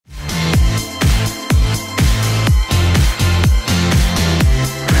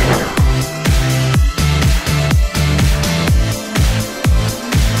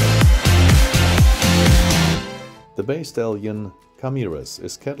bay stallion Camirez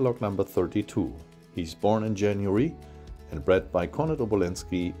is catalog number 32. He's born in January and bred by Cornet,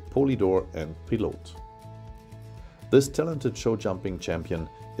 Obolensky, Polydor and Pilot. This talented show jumping champion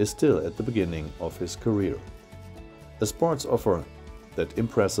is still at the beginning of his career. A sports offer that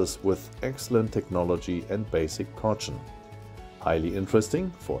impresses with excellent technology and basic caution. Highly interesting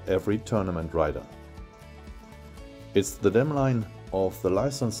for every tournament rider. It's the dam line of the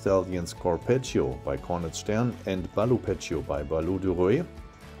licensed stallions Corpeccio by Cornet Stern and Balupeccio by Polydor,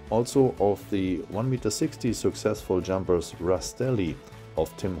 also of the 1.60 m successful jumpers Rastelli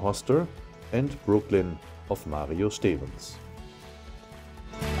of Tim Hoster and Brooklyn of Mario Stevens.